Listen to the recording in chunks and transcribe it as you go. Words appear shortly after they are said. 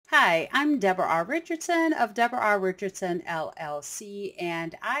Hi, I'm Deborah R. Richardson of Debra R. Richardson LLC,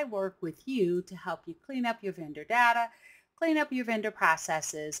 and I work with you to help you clean up your vendor data, clean up your vendor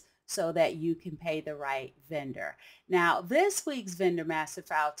processes so that you can pay the right vendor. Now, this week's Vendor Master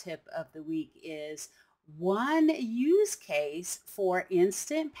File tip of the week is one use case for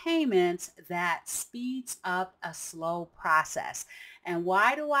instant payments that speeds up a slow process. And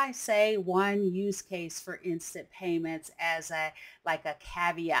why do I say one use case for instant payments as a like a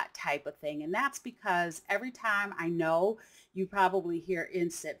caveat type of thing? And that's because every time I know you probably hear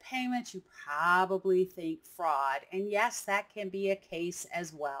instant payments, you probably think fraud. And yes, that can be a case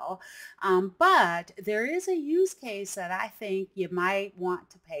as well. But there is a use case that I think you might want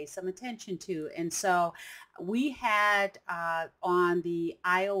to pay some attention to. And so we had on the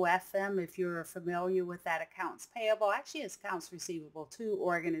IOFM, if you're familiar with that accounts payable, actually it's accounts receivable too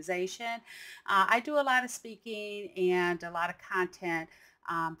organization. I do a lot of speaking and a lot of content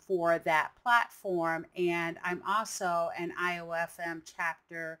for that platform. And I'm also an IOFM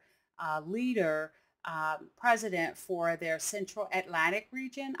chapter leader, president for their Central Atlantic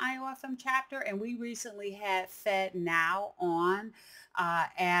region IOFM chapter. And we recently had Fed Now on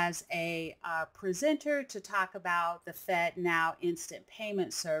as a presenter to talk about the Fed Now instant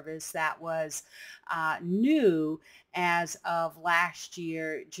payment service that was new as of last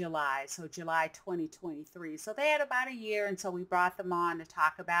year, July, so July 2023. So they had about a year, and so we brought them on to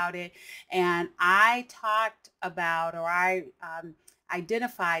talk about it. And I talked about, or I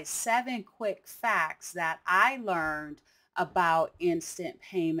identified 7 quick facts that I learned about instant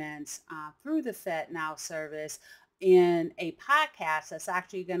payments through the Fed Now service in a podcast that's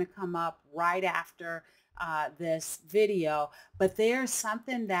actually going to come up right after this video. But there's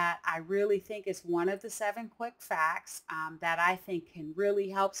something that I really think is one of the 7 quick facts that I think can really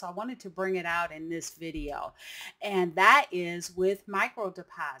help. So I wanted to bring it out in this video. And that is with micro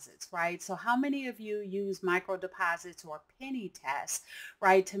deposits, right? So how many of you use micro deposits or penny tests,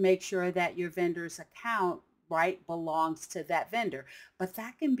 right, to make sure that your vendor's account right belongs to that vendor? But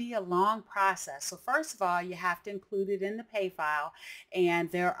that can be a long process. So first of all, you have to include it in the pay file, and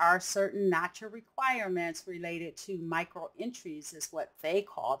there are certain NACHA requirements related to micro entries is what they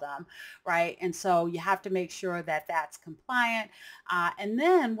call them, right? And so you have to make sure that that's compliant. And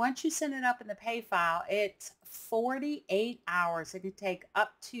then once you send it up in the pay file, it's 48 hours. It can take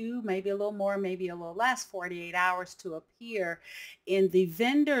up to maybe a little more, maybe a little less, 48 hours to appear in the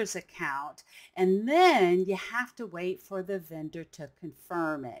vendor's account. And then you have to wait for the vendor to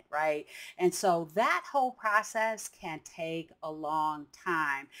confirm it, right? And so that whole process can take a long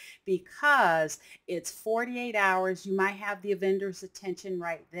time because it's 48 hours. You might have the vendor's attention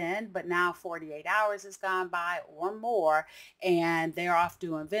right then, but now 48 hours has gone by or more, and they're off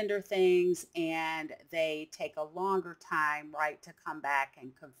doing vendor things, and they take a longer time, right, to come back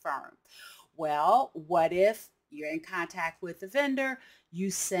and confirm. Well, what if you're in contact with the vendor,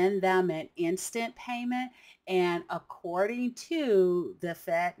 you send them an instant payment, and according to the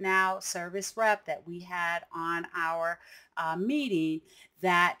Fed Now service rep that we had on our meeting,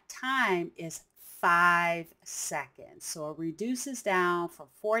 that time is 5 seconds. So it reduces down from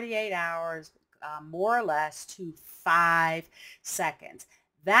 48 hours, more or less, to 5 seconds.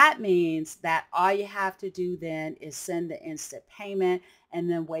 That means that all you have to do then is send the instant payment and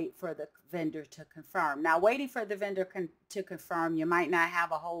then wait for the vendor to confirm. Now, waiting for the vendor to confirm, you might not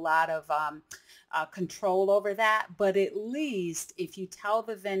have a whole lot of control over that, but at least if you tell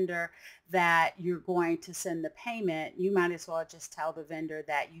the vendor that you're going to send the payment, you might as well just tell the vendor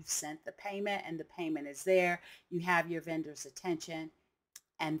that you've sent the payment and the payment is there. You have your vendor's attention,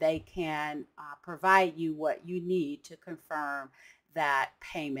 and they can provide you what you need to confirm that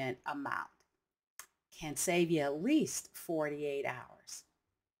payment amount. Can save you at least 48 hours.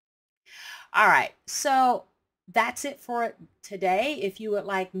 All right, so that's it for today. If you would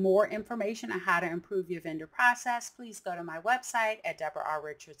like more information on how to improve your vendor process, please go to my website at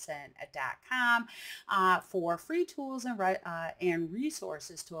deborarrichardson.com for free tools and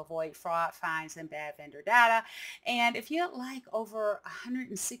resources to avoid fraud, fines, and bad vendor data. And if you'd like over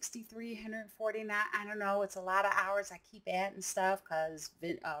 163, 149, I don't know, it's a lot of hours. I keep adding stuff because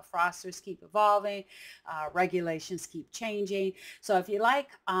fraudsters keep evolving, regulations keep changing. So if you like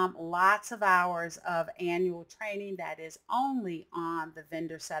lots of hours of annual training that is only on the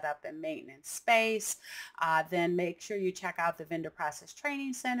vendor setup and maintenance space, then make sure you check out the Vendor Process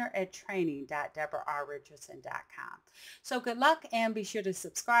Training Center at training.deborarrichardson.com. So good luck, and be sure to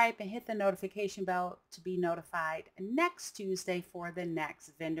subscribe and hit the notification bell to be notified next Tuesday for the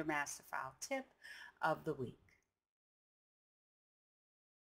next Vendor Master File tip of the week.